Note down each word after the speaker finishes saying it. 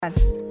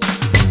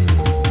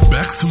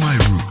Back to my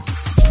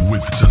roots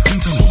with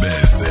Jacinta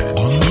Ngobese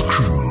on the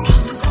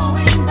cruise.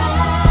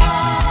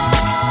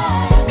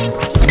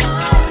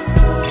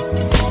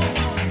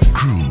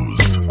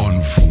 Cruise on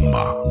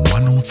Vuma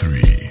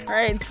 103.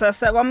 Alright,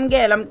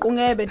 sasakwamukela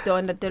mqungebe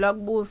Donda delwa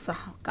kubusa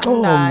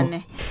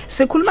kaNdane.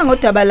 Sikhuluma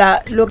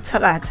ngodaba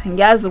lokuthakatha.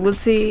 Ngiyazi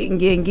ukuthi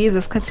ngiyengizwe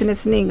esikhathini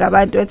esiningi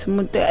abantu ethi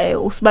umuntu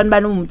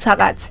usibanibani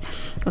umthakathi.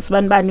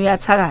 Usibanibani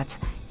uyathakatha.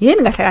 Yini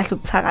kahle kahle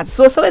ukuthakatha?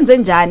 So sewenze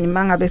njani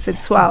mangabe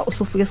sekuthiwa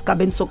usufika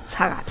esigabeni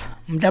sokuthakatha?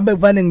 Mhlambe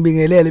kufanele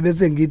ngibingelele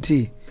bese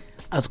ngithi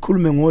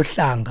asikhulume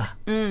ngohlanga.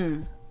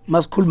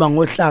 Masikhuluma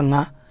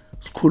ngohlanga,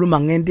 sikhuluma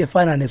ngento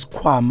efana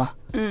nesikhwama.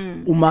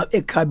 Uma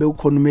ekhabe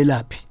ukhona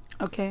umelaphi.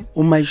 Okay.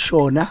 Uma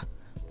ishona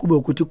kube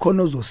ukuthi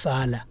khona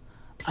ozosala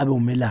abe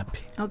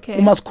umelaphi. Okay.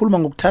 Uma sikhuluma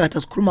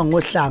ngokuthakatha sikhuluma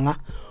ngohlanga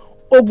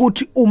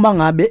ukuthi uma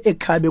ngabe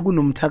ekhabe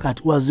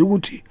kunomthakathi wazi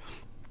ukuthi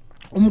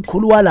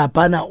umkhulu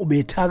walaphana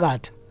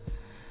ubethakatha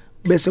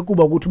bese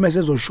kuba ukuthi uma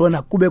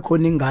sezoshona kube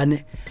khona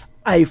ingane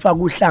ayifaka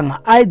uhlanga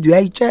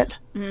uyayitshela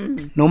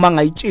noma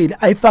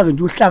ngayitshela ayifake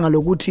nje uhlanga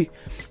lokuthi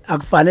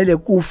akufanele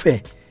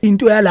kufe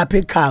into yalapha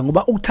ekhaya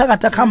ngoba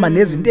ukuthakatha khamba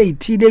nezinto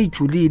ezithile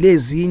ezijulile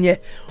ezinye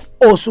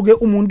osuke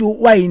umuntu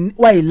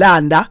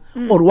wayilanda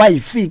or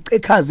wayifica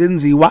ekhaya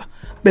zenziwa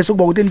bese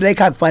kuba ukuthi into la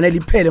ekhaya kufanele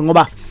iphele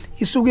ngoba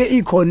isuke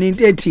ikhona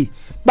into ethi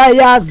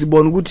bayazi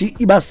bona ukuthi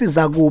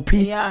ibasiza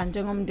kuphi yeah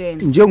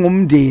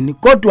njengomndeni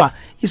kodwa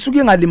isuke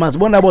ingalimazi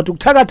bona bodwa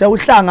ukuthakatha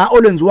uhlanga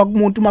olwenziwa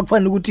kumuntu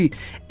makufanele ukuthi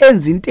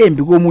enze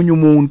intembi komunye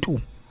umuntu.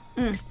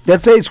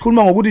 Let's say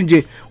isikhuluma ngokuthi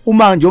nje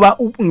uma njoba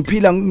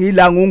ngiphila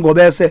ngila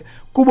ngungobese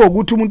kuba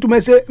ukuthi umuntu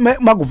mase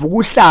makuvuka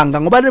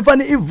uhlanga ngoba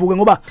lefanele ivuke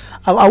ngoba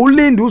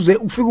awulindi uze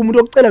ufike umuntu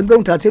ocela ngicela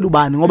ngithathele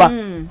ubani ngoba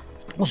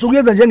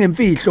usukuyenza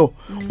njengemfihlo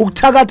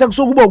ukuthakatha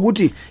kusokuba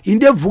ukuthi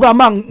into evuka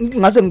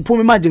ngase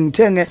ngiphume manje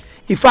ngithenge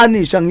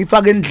ifanisha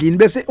ngifake endlini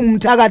bese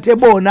umthakathe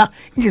ebona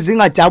ingize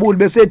ingajabuli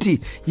bese ethi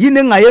yini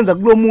engayenza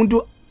kulo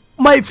muntu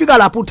mayifika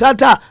lapho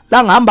uthatha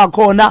la ngihamba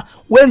khona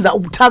wenza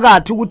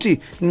ubuthakathi ukuthi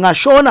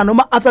ngingashona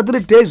noma after 3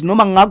 days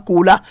noma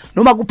ngingagula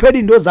noma kuphela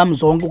into zami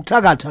zonke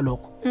ukuthakatha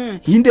lokho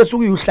into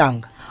esuke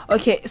uyuhlanga.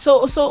 Okay,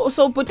 so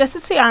but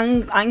asithi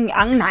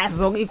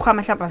anginazo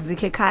ikhwama mhlawumbe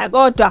azikho ekhaya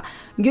kodwa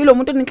ngilo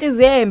muntu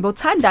onenhliziyo embe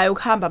uthandayo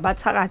ukuhamba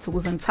bathakathi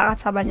ukuze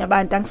ngithakatha abanye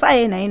abantu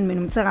angisayena yini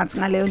mina umthakathi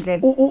ngaleyo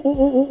ndlela.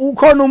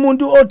 Ukhona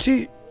umuntu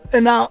othi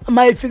ena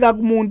mayifika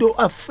kumuntu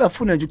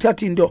afuna nje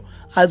ukuthatha into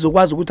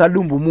azokwazi ukuthi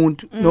alumbe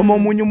umuntu noma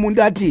omunye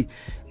umuntu athi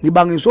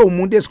ngibangiswe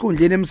umuntu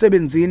esikhundleni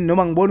emsebenzini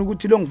noma ngibona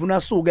ukuthi lo ngifuna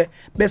asuke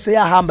bese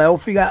yahamba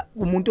yofika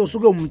umuntu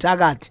osuke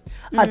umthakathi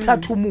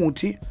athatha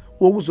umuthi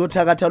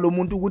wokuzothakatha lo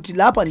muntu ukuthi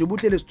lapha nje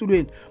ubuhlele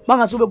esitulweni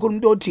mangasube khona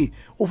umuntu othi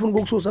ufuna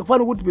ukukususa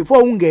kufanele ukuthi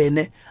before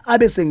ungene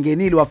abe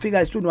sengenile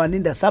wafika esitulweni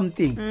waninda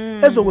something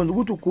ezokwenza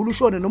ukuthi ugule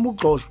ushone noma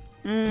ugxoshwe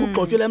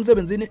ugxotshela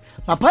emsebenzini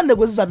ngaphandle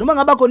kwesizathu noma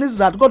ngaba khona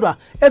isizathu kodwa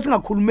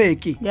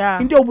esingakhulumeki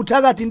into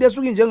yobuthakathi into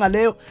esuke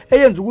njengaleyo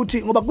eyenza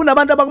ukuthi ngoba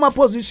kunabantu abakuma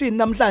position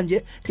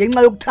namhlanje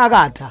ngenxa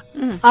yokuthakatha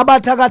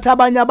abathakatha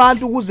abanye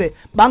abantu ukuze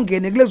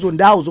bangene kulezo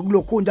ndawo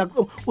zokulokhunja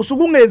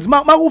usuke ungenzi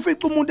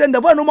makufica umuntu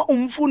endabona noma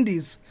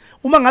umfundisi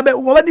uma ngabe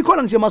ngoba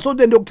nikhona nje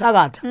masonto into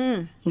yokuthakatha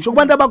ngisho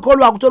kubantu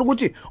abakholwa ukuthola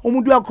ukuthi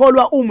umuntu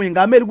uyakholwa uma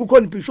ingameli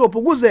kukhona ibishop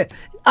ukuze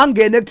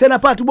angene ekuthena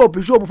phathi bo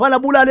bishop ufana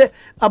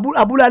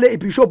abulale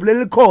ibishop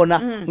leli khona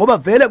ngoba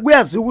vele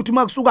kuyaziwa ukuthi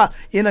makusuka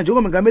yena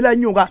njengoba ingameli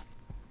anyuka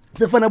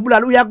sefana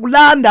bulala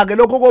uyakulanda ke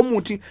lokho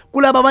komuthi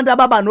kulabo abantu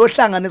ababa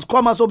nohlanga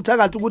nesikhwama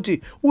sobuthakathi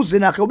ukuthi uze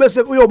nakhe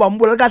ubese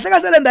uyobambula kahle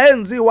kahle le nda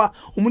yenziwa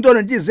umuntu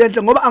onenhliziyo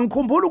enhle ngoba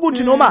angikhumbula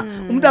ukuthi noma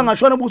umuntu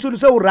angashona ubusulu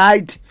se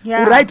uright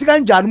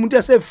kanjani umuntu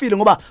esefile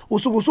ngoba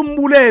usuke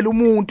usumbulela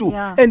umuntu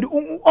and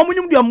omunye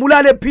umuntu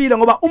uyambulala ephila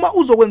ngoba uma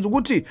uzokwenza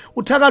ukuthi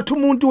uthakatha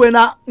umuntu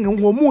wena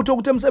ngomuthi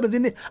ukuthi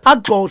emsebenzini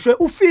agxoshwe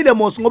ufile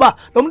mosi ngoba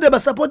lo muntu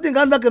ebasupport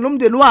ingane zakhe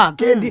nomndeni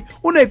wakhe and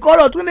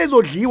unezikolo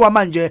kunezodliwa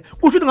manje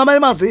kusho ukuthi ngamanye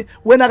amazi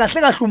wena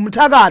kahle kahle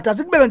umthakatha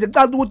sikubeke nje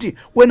icala ukuthi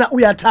wena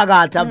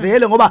uyathakatha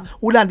vele ngoba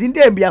ulanda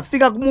intembi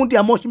yafika kumuntu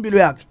yamosha impilo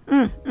yakhe.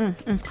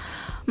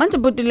 Manje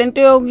buti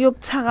lento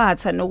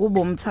yokuthakatha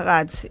nokuba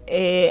umthakathi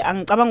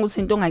angicabanga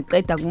ukuthi into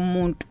ongayiqeda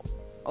kumuntu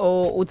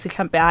uthi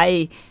mhlambe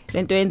hayi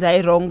lento yenza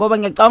wrong ngoba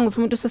ngiyacabanga ukuthi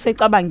umuntu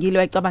usesecabangile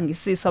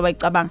wayicabangisisa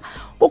wayicabanga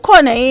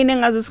kukhona yini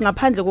engazi ukuthi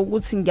ngaphandle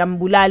kokuthi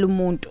ngiyambulala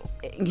umuntu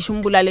ngisho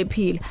umbulala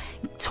ephila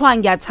kuthiwa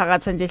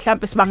ngiyathakatha nje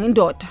mhlambe sibanga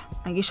indoda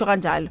angisho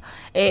kanjalo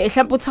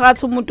mhlambe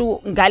uthakatha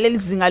umuntu ngaleli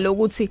zinga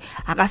lokuthi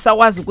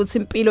akasakwazi ukuthi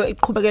impilo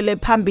iqhubekele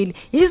phambili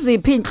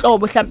iziphi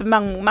inhlobo mhlambe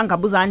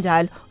mangabuza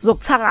kanjalo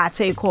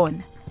zokuthakatha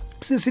ekhona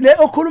sisile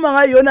okhuluma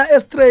ngayona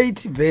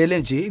straight vele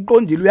nje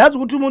iqondile uyazi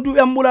ukuthi umuntu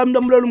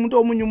uyambulala umuntu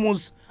omunye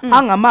umuzi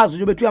angamazi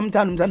nje bethu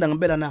umthanda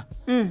ngempela na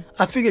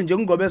afike nje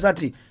ngobese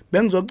athi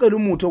bengizocela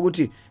umuthi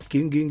ukuthi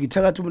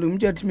ngithakatha umuntu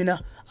ngimtshela mina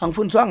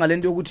angifundiswa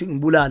ngalento ukuthi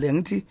ngibulale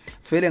ngithi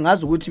vele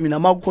ngazi ukuthi mina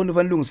makukhona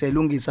ufanele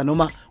ulungisa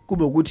noma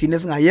kube ukuthi yini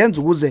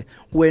esingayenza ukuze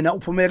wena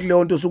uphumelele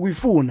kuleyo nto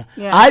sokuyifuna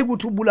hayi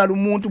ukuthi ubulala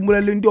umuntu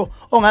ubulala into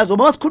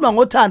ongazoba masikhuluma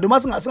ngothando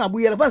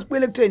masingabuyela fanele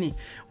sibuyele ekutheni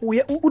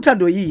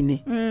uthando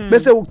yini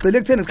bese ugcile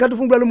ekutheni isikhathi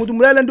ufuna ubulala umuntu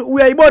ubulala lento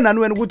uyayibona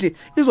wena ukuthi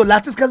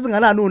izolatha isikhathi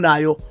singanani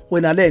unayo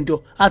wena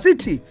lento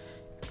asithi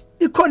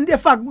ikhona into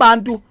efaka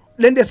kubantu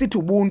lento esithi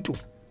ubuntu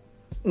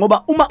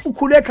ngoba uma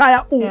ukhule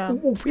ekhaya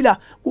uphila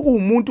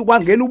umuntu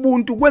kwangena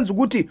ubuntu kwenza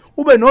ukuthi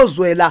ube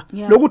nozwela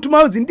lokuthi uma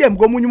wenza into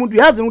komunye umuntu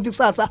uyazi ukuthi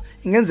kusasa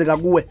ingenzeka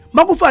kuwe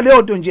makufa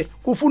leyo nto nje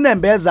kufuna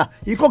embeza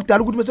yikho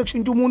kudala ukuthi bese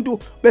kushintsha umuntu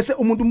bese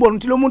umuntu umbona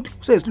ukuthi lo muntu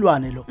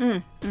useyisilwane lo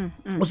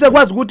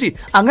usekwazi ukuthi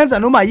angenza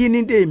noma yini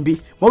into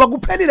embi ngoba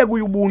kuphelile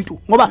kuye ubuntu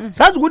ngoba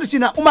sazi ukuthi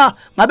thina uma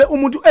ngabe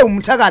umuntu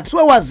ewumthakathi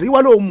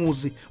siwaziwa lo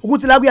muzi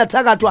ukuthi la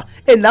kuyathakathwa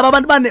laba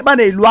abantu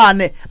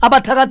banezilwane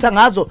abathakatha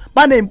ngazo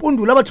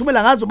baneimpundulo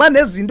abathumela ngazo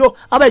banezinto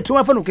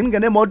abayithuma fanele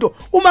ugingene emoto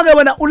uma ke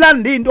wena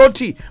ulanda into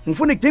othi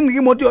ngifuna igingqike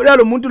imoto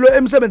yalo muntu lo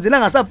emsebenzini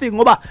angasafiki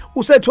ngoba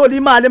usethola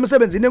imali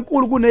emsebenzini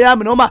enkulu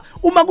kuneyami noma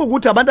uma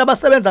kukuthi abantu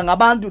abasebenza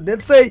ngabantu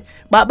let's say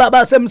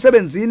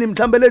basemsebenzini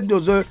mhlambe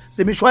lezinto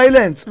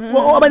zemishwayelense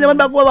abanye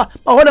abantu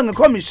bahola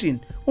ngecommission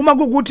uma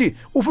kukuthi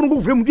ufuna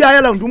ukuvimba umuntu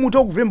uyayela umuntu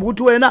okuvimba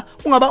ukuthi wena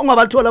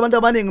ungabathola abantu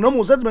abaningi noma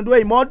usentiment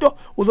weyimoto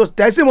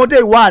uzosidayisa imoto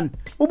eyi1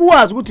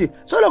 ubuwazi ukuthi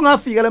solo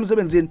ngafika la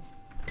emsebenzini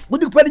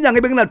ukuthi kuphela inyanga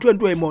ebekuna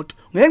 20 weyimoto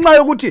ngenxa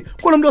yokuthi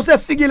kunomuntu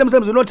osefikile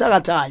emsebenzini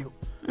othakathayo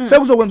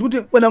sekuzokwenza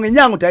ukuthi wena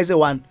ngenyanga udayise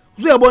 1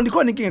 uzuyabona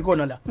ikhona inkinga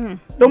ekhona la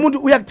lo muntu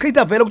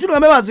uyakuchitha vele ukuthi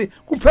ungamewazi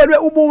kuphelwe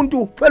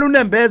ubuntu kuphela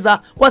unembeza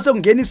kwase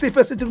kungena isifo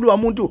esithi kulowa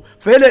muntu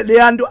vele le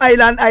yanto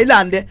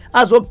ayilande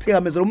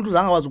azokuthikamezela umuntu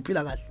uzangawazi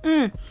ukuphila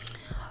kahle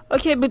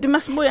Okay, but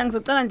masibuya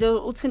ngizocela nje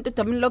uthinta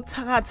udabini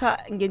lokuthakatha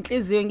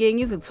ngenhliziyo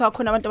ngize kuthiwa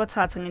khona abantu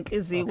abathakatha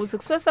ngenhliziyo ukuthi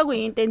kusese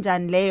kuyinto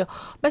enjani leyo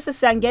bese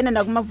siyangena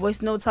na kuma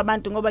voice notes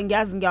abantu ngoba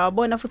ngiyazi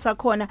ngiyawabona futhi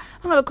akhona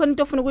angabe khona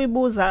into ofuna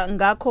ukuyibuza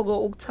ngakho ko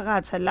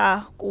ukuthakatha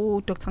la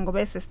ku Dr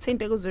Ngobese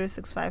sithinte ku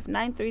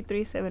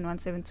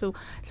 0659337172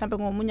 mhlawumbe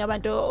ngomunye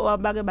abantu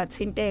abake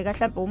bathinteka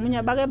mhlawumbe umunye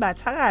abake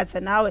bathakatha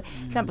nawe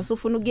mhlawumbe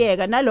usufuna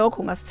ukuyeka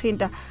nalokho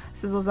ngasithinta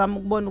sizozama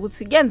ukubona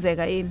ukuthi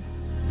kuyenzeka yini.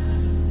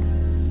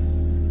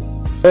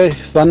 Hey,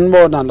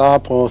 sanibona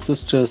lapho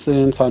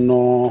sisijesinta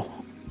no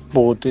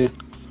boti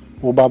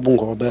ubaba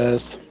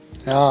Ngobese.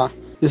 Ya,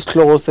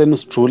 isihloko senu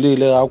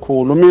sijulile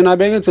kakhulu. Mina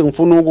bengithi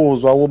ngifuna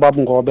ukuzwa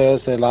ubaba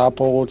Ngobese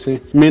lapho ukuthi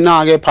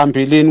mina ke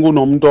phambilini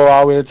kunomuntu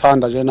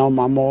owethanda nje na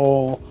umama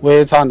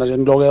owethanda nje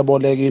lokho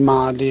eboleka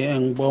imali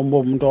engibomba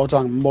umuntu othi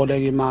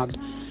angimboleka imali.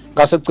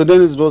 Ngase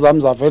gcineni izinto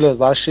zami zavele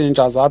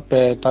zashintsha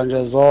zabheda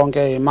nje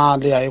zonke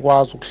imali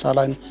ayikwazi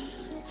ukuhlala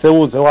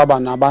sekuze kwaba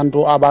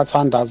nabantu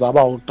abathandaza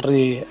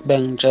abawu3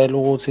 bengitshela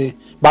ukuthi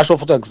basho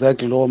futhi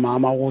exactly lo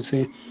mama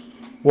ukuthi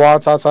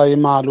wathatha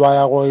imali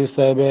waya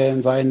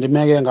koyisebenza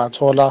andimeke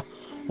ngathola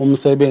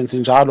umsebenzi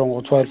njalo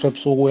ngo12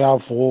 ebusuku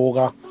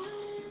uyavuka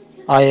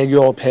aye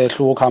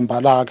kuyophehla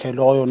ukhamba lakhe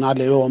loyo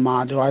naleyo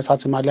mali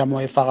wayithatha imali yami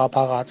wayifaka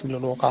phakathi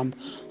kulelo khamba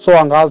so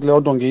angazi leyo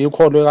nto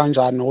ngiyikholwe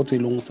kanjani ukuthi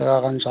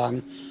ilungiseka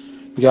kanjani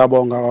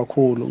ngiyabonga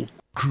kakhulu.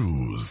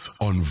 Cruise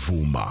on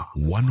Vuma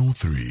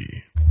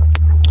 103.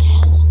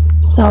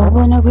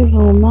 Sawubona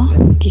kuVuma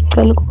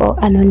ngicela ukuba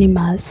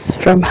anonymous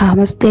from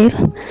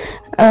Hammersdale.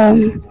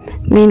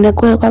 Mina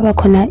kwaba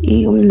khona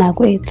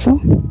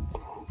umnakwethu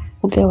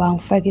uke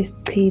wangifaka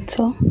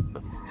isichitho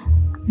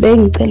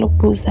bengicela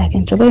ukubuza ke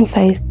njengoba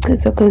ngifaka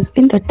isichitho because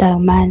indoda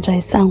manje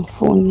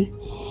ayisangifuni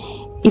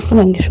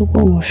ifuna ngisho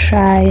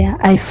ukungishaya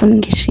ayifuni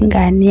ngisho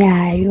ingane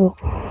yayo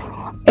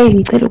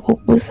ngicela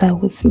ukubuza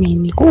ukuthi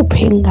mina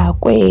kuphi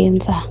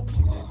engakwenza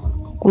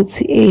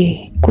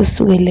ukuthi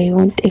kusuke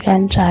leyo nto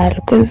kanjalo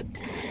because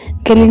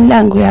ngelinye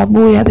ilanga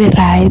uyabuya be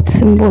right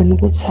simbone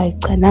ukuthi hayi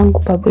cha nangu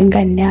ubaba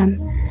wengane yami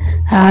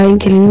hayi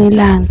ngelinye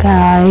ilanga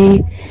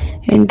hayi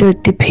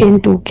indoda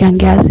iphenduka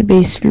ngiyazi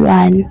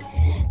beyisilwane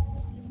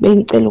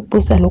bengicela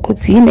ukubuza lokho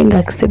ukuthi yini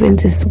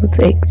engakusebenzisa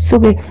ukuthi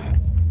kusuke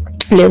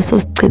leso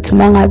sichitho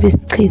mangabe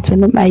isichitho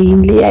noma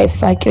yini le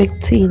yayifakwe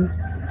kuthini.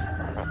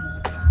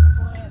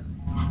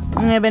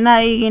 Ngebe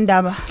nayi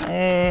indaba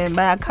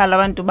bayakhala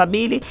abantu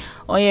babili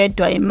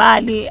oyedwa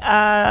imali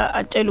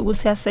atshela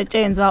ukuthi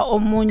yasetshenzwa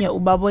omunye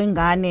ubaba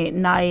wengane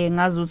naye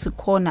ngazi ukuthi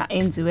khona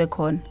enziwe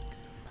khona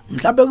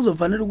mhlawumbe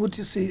kuzofanele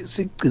ukuthi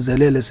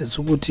sigcizelele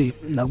sesikuthi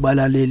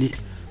nakubalaleli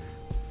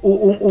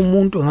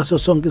umuntu ngaso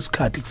sonke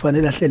isikhathi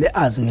kufanele ahlele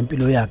azi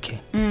ngempilo yakhe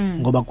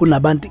ngoba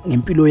kunabantu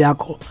ngempilo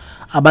yakho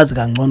abazi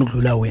kangcono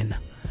ukudlula wena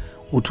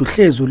uthi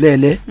uhlezi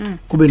ulele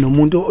kube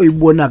nomuntu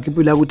oyibona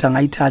impilo ukuthi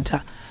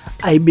angayithatha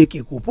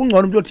ayibeke kuphi ungcono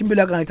umuntu othi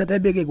impilo yakhe angayithatha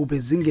ayibeke kuphi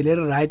ezingene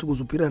right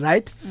ukuze uphile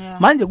right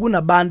manje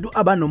kunabantu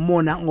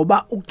abanomona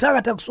ngoba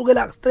ukuthakatha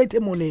kusukela straight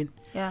emoneni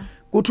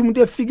kuthi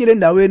umuntu efikile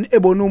endaweni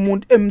ebona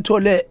umuntu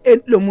emthole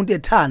lo muntu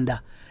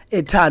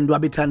ethandwa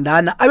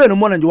bethandana abe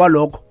nomona nje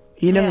walokho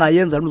yini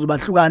engayenza ukuthi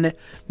bahlukane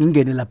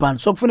ngingene lapha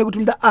so kufanele ukuthi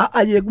umuntu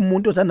aye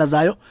kumuntu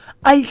othandazayo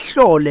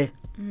ayihlole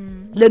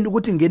lento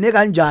ukuthi ngene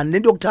kanjani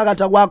lento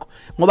yokuthakatha kwakho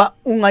ngoba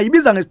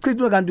ungayibiza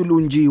ngesichitho kanti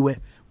ulunjiwe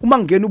uma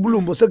ngena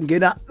ubulumbo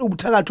sekungena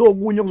ubuthakathi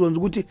okunye kuzonza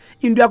ukuthi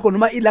into yakho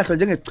noma ilahlwa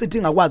njengesichithi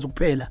ingakwazi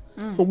kuphela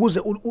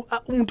ukuze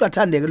umuntu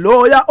athandeke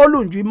loya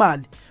olunjwa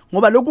imali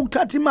ngoba lokhu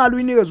kuthatha imali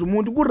uyinikeza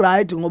umuntu ku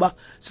right ngoba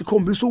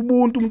sikhombisa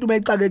ubuntu umuntu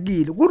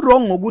mayicakekile ku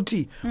wrong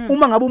ngokuthi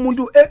uma ngabe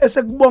umuntu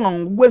esekubonga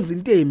ngokwenza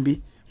into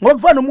embi ngoba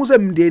kufana umuse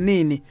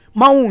emndenini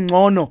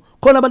mawungcono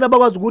khona abantu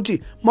abakwazi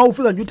ukuthi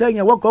mawufika nje uthi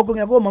ngiyagogo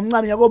ngiyakoma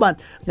mncane ngiyakobani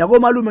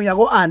ngiyakomalume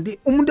ngiyako auntie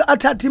umuntu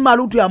athatha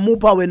imali uthi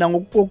uyamupha wena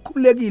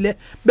ngokukhulekile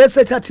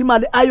bese ethatha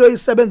imali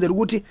ayoyisebenzela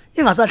ukuthi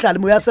ingasahlali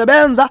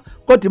uyasebenza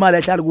kodwa imali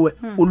ayihlali kuwe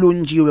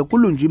ulunjiwe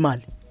kulunjwa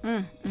imali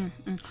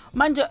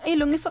manje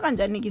ilungiswa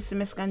kanjani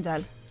isimo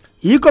esikanjalo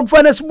yikho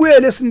kufanele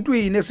sibuyele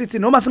esintwini esithi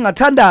noma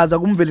singathandaza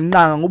kumveli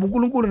nqanga ngoba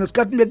uNkulunkulu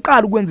ngesikhathi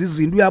beqala ukwenza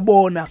izinto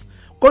uyabona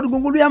kodwa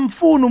uNkulunkulu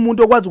uyamfuna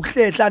umuntu okwazi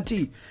ukuhlehla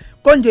athi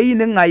konje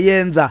yini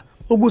engayenza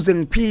ukuze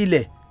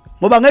ngiphile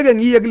ngoba ngeke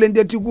ngiye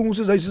kulento ethi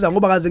uNkulunkulu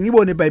ngoba kaze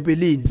ngibone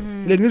eBhayibhelini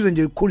ngeke ngizwe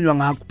nje ukukhulunywa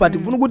ngakho but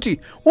ngifuna ukuthi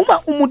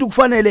uma umuntu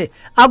kufanele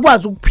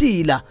akwazi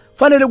ukuphila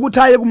kufanele ukuthi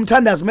aye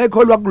kumthandazi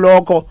mayekholwa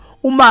kulokho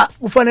uma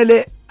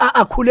kufanele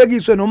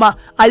akhulekiswe noma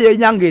aye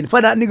enyangeni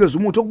fanele anikeze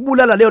umuntu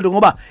okubulala leyo nto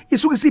ngoba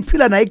isuke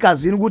siphila na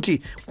igazini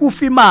ukuthi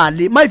kufa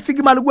imali mayifika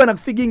imali kuwena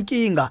kufika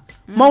inkinga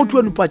mawuthi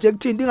wena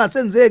ubudget into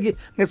ingasenzeki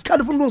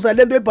ngesikhathi ufuna ukulungisa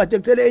lento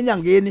ebudgetele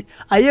enyangeni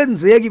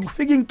ayenzeki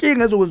kufika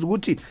inkinga ezokwenza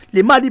ukuthi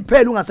le mali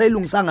iphele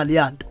ungasayilungisanga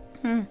leyanto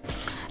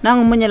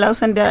nangumunye la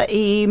usenda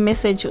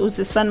i-message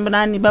uthi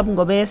sanibonani baba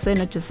Ngobese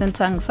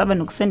noJacinta ngisaba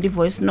nokusenda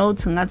i-voice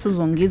note ngathi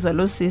uzongizwa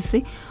lo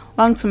sisi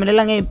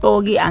wangithumelela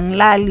ngezipoki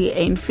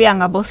angilali ngifika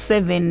ngabo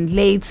 7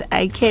 late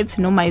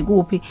ayikhethi noma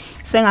ikuphi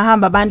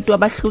sengahamba abantu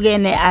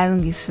abahlukene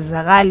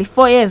angisizakali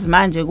 4 years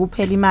manje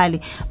kuphela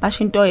imali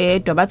basho into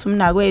yedwa bathi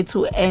umna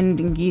kwethu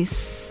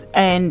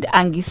and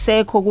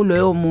angisekho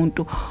kuloyo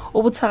muntu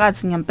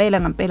ubuthakathi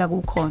ngempela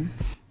kukhona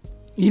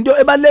into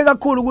ebaleka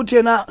kakhulu ukuthi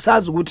yena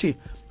sazi ukuthi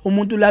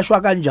umuntu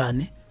lashwa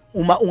kanjani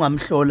uma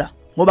ungamhlola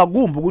ngoba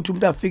kumbe ukuthi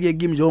umuntu afike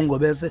kimi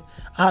njengoNgobese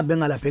ahambe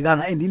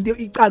ngalaphekanga and into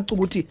icaca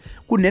ukuthi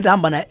kunento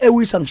hamba naye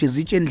ewisa ngisho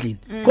izitshe endlini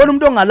khona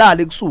umuntu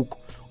ongalali kusuku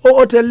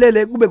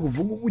othelele kube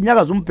kuvuka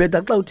unyakaza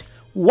umbheda xa uthi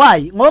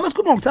why ngoba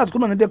masikhuluma ngokuthatha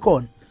sikhuluma ngento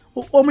ekhona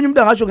omunye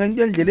umuntu angasho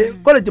ngendlela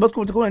kodwa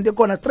basikhuluma ngento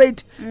ekhona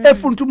straight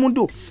efuna ukuthi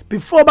umuntu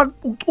before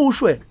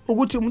bacushwe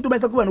ukuthi umuntu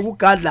bese kuba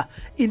nokugadla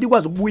into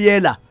ikwazi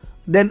ukubuyela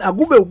then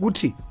akube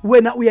ukuthi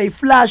wena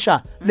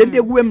uyayiflasha lento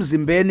ekuwe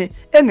emzimbeni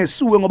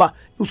engesuwe ngoba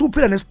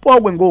usuphila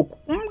nesipokwe ngoku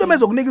umuntu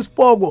mezokunika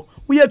isipoko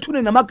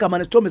uyethune namagama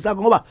nesithombe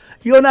sakho ngoba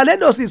yona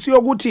lento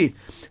sisiyokuthi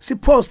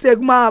siposte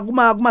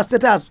kuma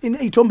status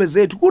ithombe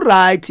zethu ku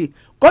right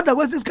kodwa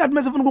kwesi isikhathi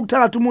mase ufuna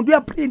ukuthakatha umuntu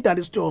uyaprinta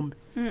lesithombe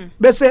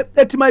bese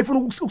ethi mayifuna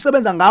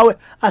ukusebenza ngawe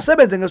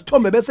asebenze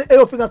ngesithombe bese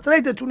eyofika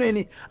straight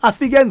ethuneni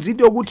afike enza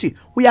into yokuthi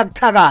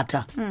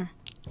uyakuthakatha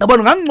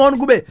yabona ngangcono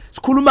kube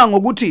sikhuluma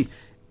ngokuthi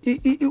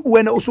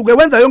wena usuke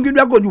wenza yonke into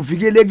yakho nje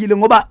uvikelekile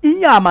ngoba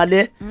inyama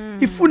le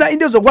ifuna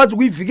into ezokwazi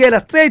ukuyivikela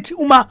straight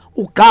uma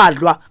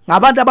ugadlwa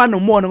ngabantu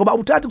abanomona ngoba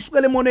uthatha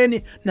kusukela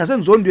emoneni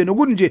nasenzondweni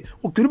ukuthi nje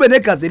ugcina ube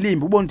negazi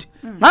elimbi ubona ukuthi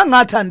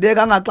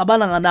ngangathandeka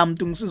ngacabana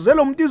nganamuntu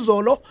ngisizele umuntu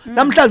izolo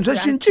namhlanje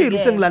seshintshile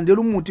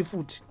usengilandela umuthi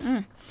futhi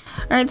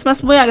Alright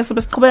masibuya ke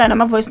sobe siqhubeka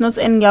nama voice notes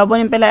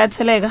ngiyabona impela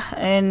yatheleka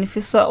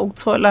nifisa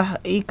ukuthola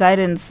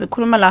i-guidance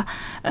khuluma la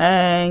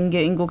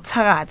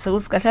ngokuthakatha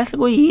ukuthi kahle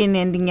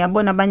kuyini and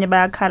ngiyabona abanye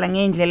bayakhala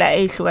ngeindlela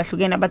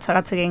ezihlukahlukene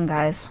abathakatheke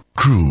ngazo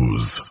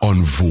Cruise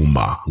on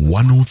Vuma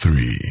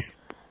 103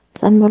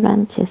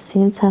 Sanibonani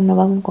Jacinta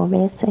noba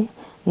Ngobese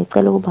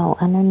ngicela ukuba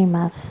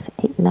u-anonymous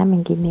nami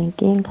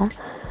nginenkinga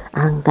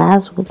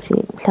angazi ukuthi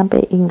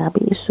mhlambe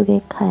ingabe isuke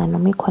ekhaya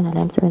noma ikhona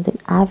la emsebenzini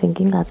ave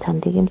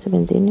ngingathandeki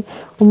emsebenzini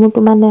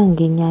umuntu manje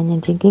nginyanya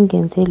nje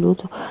ngingenze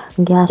lutho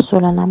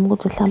ngiyasola nami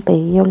ukuthi mhlambe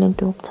yiyo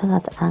lento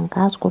yokuthakatha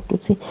angazi kodwa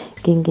ukuthi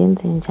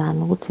ngingenze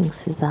njani ukuthi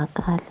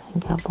ngisizakale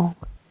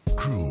ngiyabonga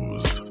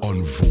Cruise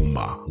on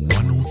Vuma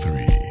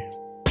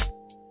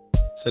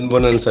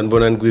 103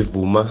 Sanibonani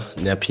kwivuma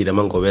niyaphila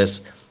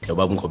mangobese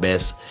nobaba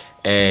Ngobese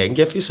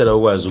ngiyafisa la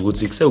ukwazi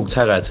ukuthi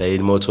kusekuthakatha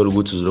yini mawuthola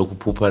ukuthi uzolokhu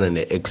uphuphana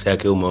neex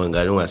yakhe uma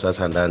ngane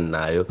ungasathandani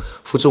nayo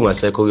futhi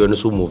ungasekho kuyona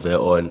usumove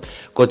on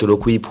kodwa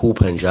lokhu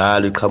uyiphupha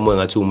njalo iqhamuka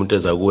ngathi umuntu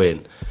eza kuwena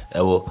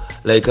yabo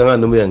like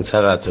anganoma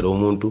uyangithakatha lo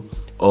muntu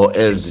or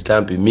else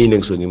mhlambi mina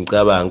ngisuke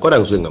ngimcabanga kodwa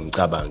ngisuke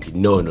ngamcabangi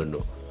no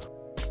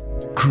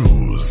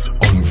Cruise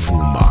on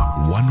Vuma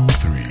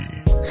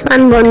 103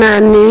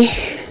 Sanibonani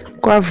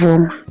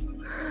kwavuma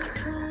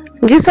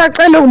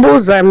ngisacela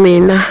ukubuza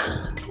mina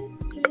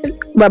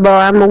baba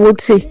wami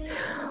ukuthi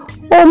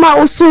uma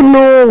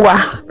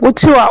usunukwa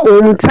kuthiwa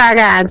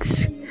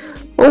umthakathi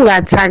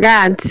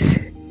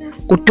ungathakathi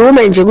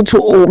kudume nje ukuthi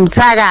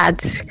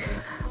umthakathi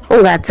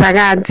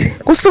ungathakathi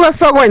kusuka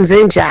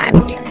sokwenze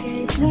njani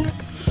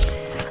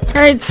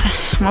Right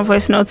my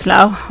voice notes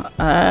lawo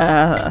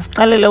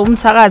siqalele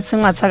umthakathi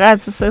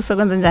ungathakathi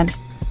sekwenze njani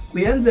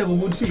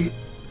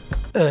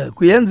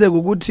kuyenzeka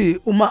ukuthi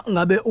uma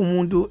ngabe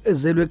umuntu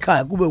ezelwe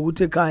ekhaya kube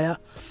ukuthi ekhaya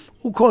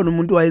ukhona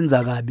umuntu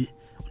wayenza kabi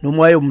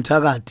noma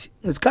wayemthakathi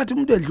ngesikhathi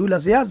umuntu edlula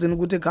siyazini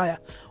ukuthi ekhaya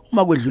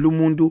uma kwedlula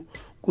umuntu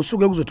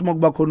kusuke kuzothuma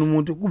kuba khona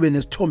umuntu kube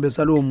nesithombe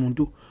salowo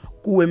muntu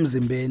kuwe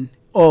emzimbeni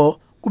or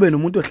kube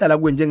nomuntu ohlala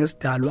kuwe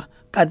njengesidalwa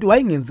kanti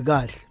wayingenzi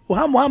kahle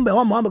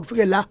uhamba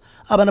kufike la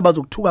abantu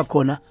abazokuthuka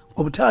khona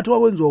ngobuthakathi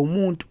wakwenziwa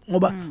umuntu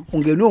ngoba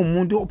ungenwe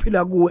umuntu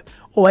ophila kuwe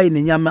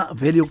owayinenyama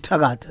vele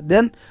yokuthakatha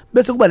then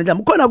bese kuba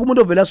nenhlamba khona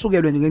umuntu ovela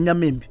asukelwe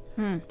ngenyama embi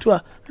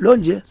kuthiwa lo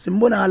nje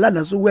simbona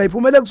ngalala nsuku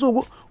uyayiphumela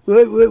kusuku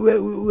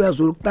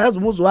uyazula kuqhaza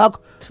umuzi wakho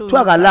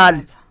kuthiwa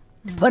kalali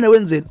Fane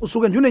wenzeni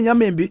usuke nje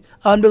unenyama embi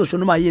abantu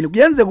bezoshona uma yini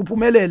kuyenzeka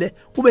uphumelele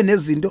ube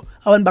nezinto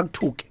abantu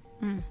bakuthuke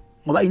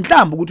ngoba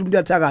inhlamba ukuthi umuntu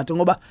uyathakatha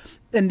ngoba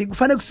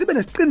kufanele kusibe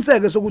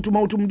nesiqiniseko sokuthi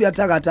uma uthi umuntu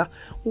uyathakatha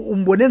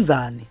umbone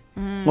enzani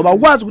ngoba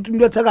ukwazi ukuthi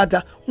umuntu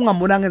uyathakatha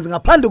ungambona ngenze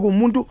ngaphandle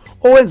kumuntu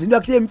owenza into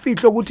yakhe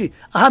emfihlo ukuthi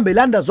ahambe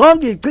landa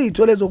zonke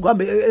ichitho lezo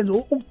kuhambe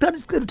ukuthatha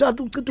isichitho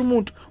uthatha ukuchitha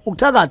umuntu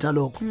ukuthakatha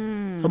lokho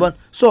yabona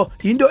so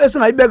into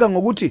esingayibeka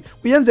ngokuthi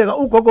uyenzeka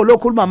ugogo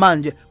lokhuluma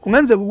manje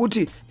kungenzeka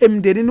ukuthi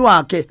emndenini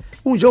wakhe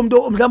unje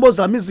umuntu mhlawumbe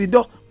ozama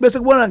izinto bese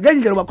kubona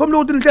ngendlela bakho umuntu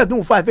ukuthi nihlezi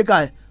u5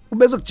 ekhaya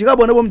ubese kujika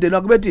bona bomndeni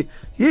wakhe bethi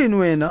yini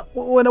wena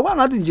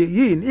kwangathi nje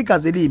yini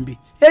igazi elimbi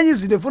enye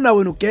izinto efuna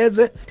wena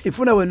ugeze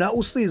ifuna wena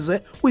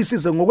usize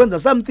uyisize ngokwenza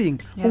something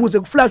ukuze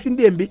kuflash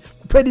into embi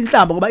kuphela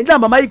inhlamba ngoba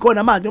inhlamba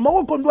mayikhona manje uma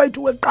kukhona into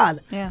wayithu weqala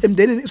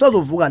emndenini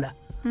isozovuka la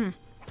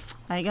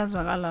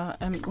ayikazwakala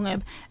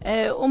emqungebe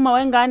uma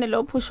wengane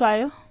lo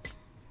phushwayo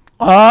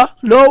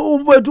lo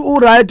umfowethu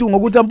uright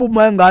ngokuthi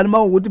ampuma engane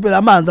mawukuthi phela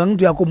amanzi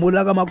angithi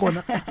uyakhumbula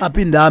kamakhona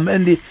aphindama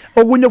and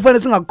okunye kufanele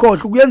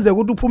singakukhohlwa kuyenzeka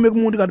ukuthi uphume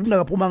kumuntu kanti ufuna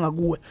kaphuma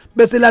ngakuwe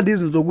bese landa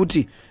izinto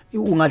zokuthi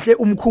ungahle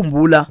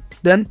umkhumbula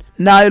then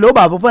naye lo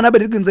baba ufanele abe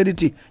liqinisele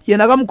lithi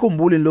yena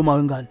akamkhumbuli lo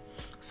mawengane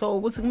so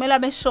ukuthi kumele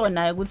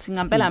abeshona ukuthi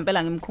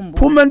ngempela ngimkhumbula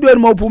phuma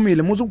entweni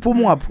mawuphumile musu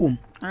kuphuma ungaphumi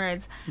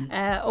alright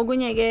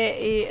okunye ke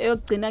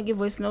eyogcina ki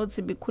voice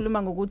notes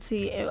bikhuluma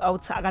ngokuthi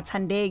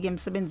awuthathandeki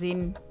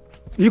emsebenzini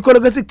yikho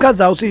lokho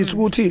sichazayo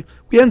siyisukuthi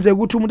kuyenzeka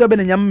ukuthi umuntu abe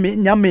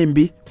nenyama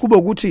embi kube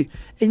ukuthi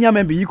inyama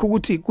embi yikho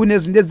ukuthi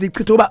kunezinto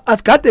ezichitho kuba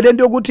asigade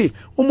lento yokuthi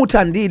uma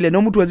uthandile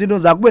noma uthi wenza into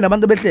zakho kube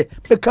nabantu behle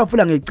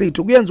bekhafula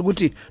ngechitho kuyenza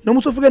ukuthi noma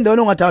usufika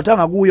endaweni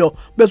ongathathanga kuyo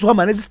bese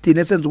uhamba nesisidini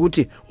esenza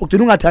ukuthi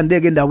ugcina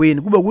ungathandeki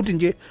endaweni kube ukuthi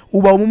nje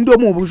uba umuntu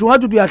omubi usho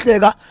ngathi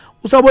uyahleka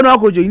usabona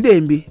wakho nje into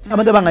embi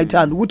abantu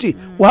abangayithanda ukuthi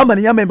uhamba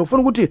nenyama embi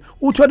ufuna ukuthi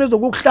uthole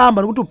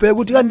ezokuhlamba nokuthi ubheke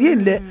ukuthi kanti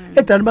yini le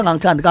edala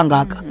bangangithandi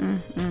kangaka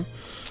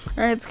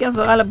alright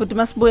siyazwakala but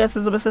masibuya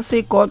sizobe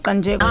sesigoqa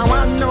nje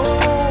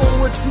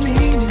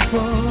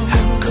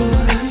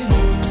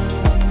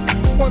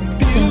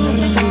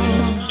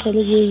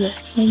Cela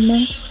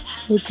uma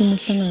uthi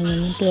nihlangana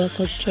nomuntu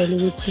wakho akutshela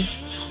ukuthi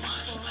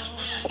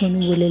khona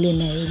ubulele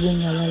naye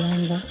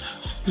bungalalanga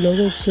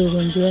lokho kusuke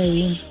kwenziwa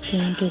yini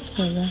kumuntu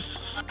esifazane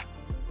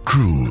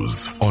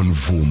Cruise on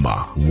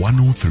Vuma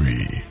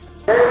 103.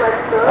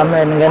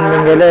 Amen.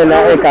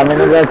 Nginibingelela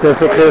egameni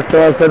likaJesu Kristu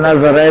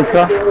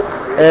waseNazaretha.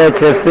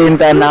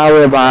 Jacinta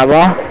nawe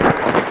baba.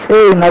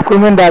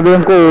 Nakhuluma indaba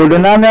enkulu.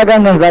 Nami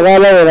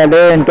yakangenzakala yena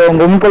lento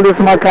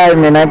ngumpolisi emakhaya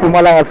mina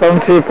eMpumalanga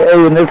Township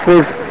eUnit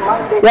 6.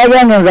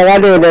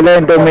 Yakangenzakalela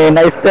lento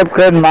mina i-step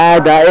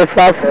grandmother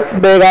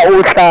esasibeka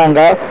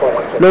uhlanga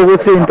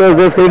lokuthi into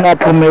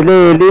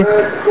zesingaphumeleli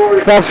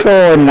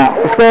sashona.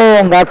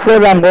 So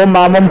ngathola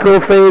ngomama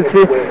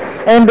umprofeti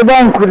and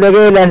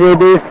bangikhulekela nje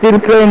they still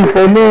praying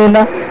for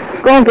mina.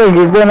 Konke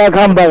ngikubona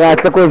kuhamba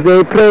kahle because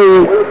they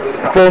pray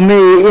for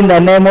me in the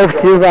name of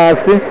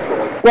Jesus.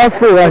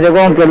 Kwasuka nje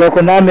konke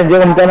lokho nami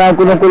njengomntana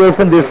kaNkulunkulu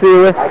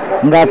osindisiwe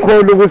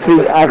ngakholwa ukuthi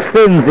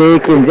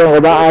akusenzeki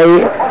njengoba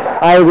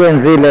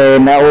ayikwenzile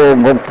yena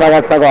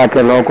ngokuphakatha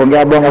kwakhe lokho.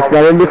 Ngiyabonga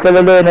silalela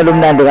ihlelo lena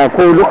lomnandi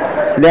kakhulu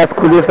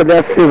liyasikhulisa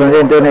liyasiza nje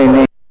into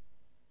eziningi.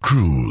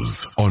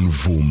 Cruise on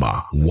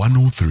Vuma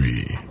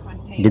 103.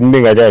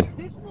 Nginibingelela.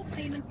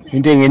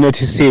 Into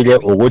enginothisile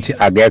ukuthi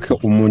akekho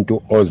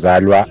umuntu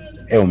ozalwa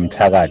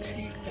ewumthakathi.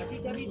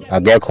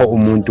 Akekho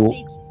umuntu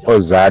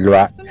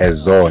ozalwa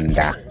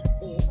ezonda.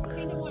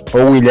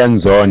 Okuyile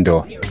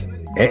nzondo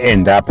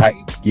endapha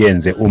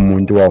yenze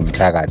umuntu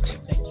wawumthakathi.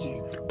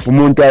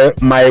 Umuntu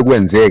maye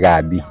kwenze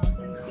kabi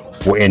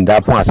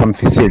uendapha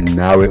ungasamfiseli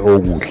nawe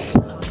okuhle.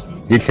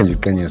 Lihle nje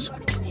iqiniso.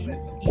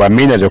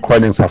 Kwamina nje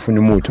khona ngisafuna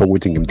umuntu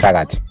ukuthi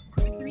ngimthakathi.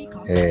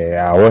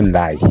 Awon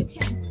lie.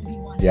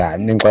 Ya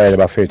ningixolele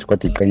bafethu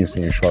kodwa iqiniso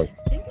ngishoyo.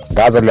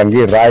 Ngaza la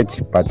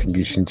ngi-right but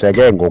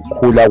ngishintsheke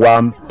ngokukhula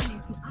kwami.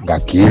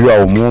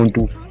 Ngagilwa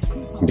umuntu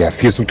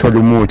ngiyafisa ukuthola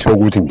umuthi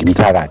ukuthi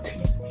ngimthakathi.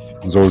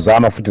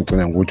 Ngizozama futhi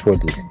ngicina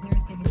ngutholile.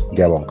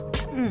 Ngiyabonga.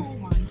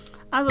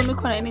 Azomi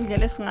khona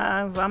indlela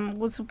esingazama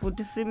ukuthi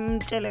ubhuti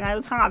simtshele ngayo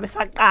ukuthi angabe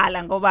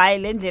saqala ngoba hayi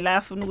le ndlela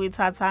afuna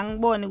ukuyithatha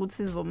angiboni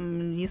ukuthi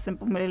izomyisa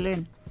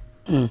empumelelweni.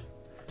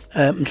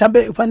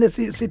 Mhlambe kufanele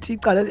sithi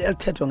icala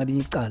elithethwa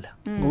ngalinye icala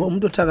ngoba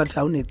umuntu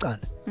othakatha unecala.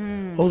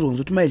 Awuzonza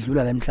ukuthi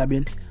mayidlula la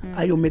emhlabeni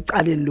ayome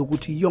ecaleni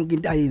lokuthi yonke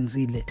into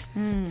ayenzile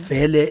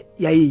vele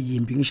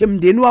yayiyimbi ngisho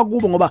emndeni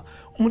wakubo ngoba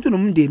umuntu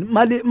nomndeni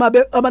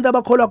mabe abantu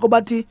abakholwa ko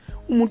bathi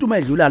umuntu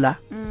mayidlula la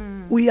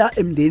uya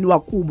emndeni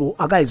wakubo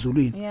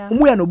akayizulwini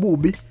umuya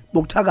nobubi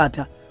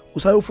bokuthakatha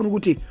usayofuna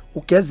ukuthi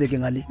ugezeke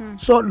ngale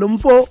so lo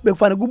mfo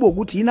bekufanele kube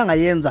ukuthi yini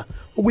angayenza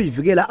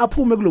ukuyivikela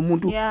aphume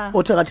kulomuntu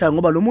othakathayo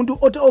ngoba lo muntu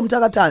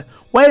omthakathayo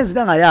wayenza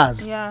into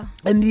angayazi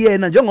and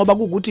yena njengoba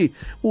kuukuthi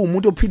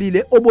umuntu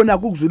ophilile obona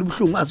ukuzula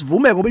ubhlungu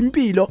asivume ngoba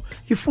impilo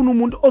ifuna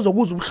umuntu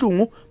ozokuzwa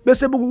ubhlungu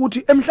bese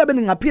bukuthi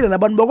emhlabeni ngaphila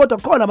nabantu kodwa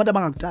khona abantu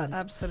abangakuthandi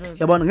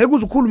yabona ngeke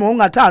uze ukhulume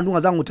ungathandi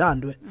ungazange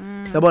uthandwe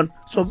yabona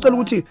so ucela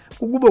ukuthi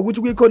kube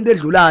ukuthi kuyikhonto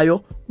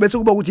edlulayo bese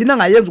kuba ukuthi yini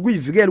angayenza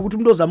ukuyivikela ukuthi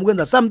umuntu ozama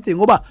ukwenza something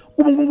ngoba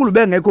uNkulunkulu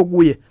bengekho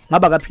kuye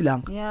ngaba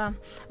kaphilanga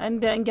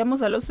and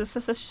ngiyamuzwa lo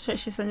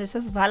sesishisa nje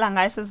sesivala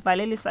ngaye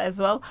sesivalelisa as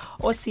well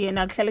othi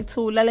yena kuhlale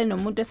kuthulale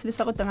nomuntu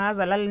esilisa kodwa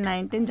ngazalala naye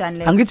into enjani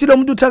le angithi lo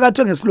muntu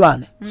uthakathwe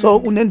ngesilwane so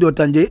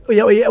unendoda nje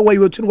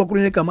oyayiwethuni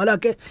kwakhulunywa igama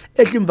lakhe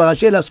ehle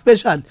imvakashela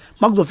special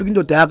makuzofika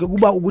indoda yakhe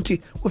kuba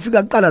ukuthi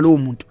ufika kuqala lo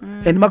muntu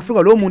and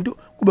makufika lo muntu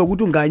kube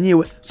ukuthi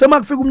unganyiwe so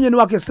makufika umnyeni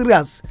wakhe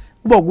serious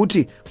kuba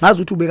ukuthi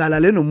ngazi ukuthi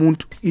ubekalale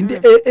nomuntu into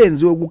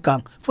enziwe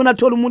kuganga ufuna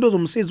athola umuntu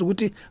ozomsiza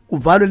ukuthi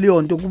kuvalwe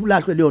leyo nto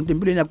kubulahlwe leyo nto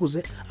empilweni yakhe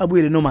kuze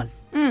abuyele normal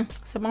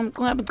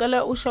sebamqunga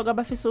bicela usho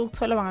abafisa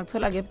ukuthola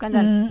bangakuthola ke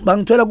kanjani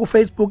bangithola ku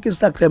Facebook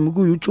Instagram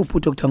ku YouTube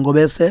Dr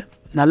Ngobese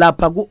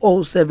nalapha ku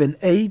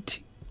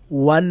 078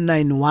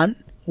 191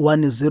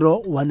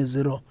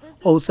 1010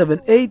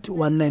 078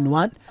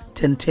 191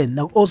 1010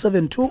 na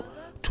 072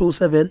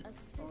 27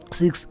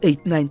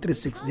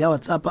 68936 ya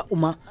WhatsApp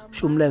uma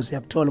shumlezo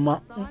yakuthola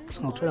uma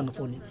singakuthola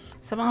ngefoni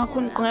Sabanga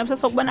khona ngqonga bese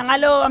sokubona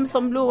ngalo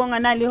amsomluko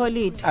nganali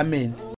holiday amen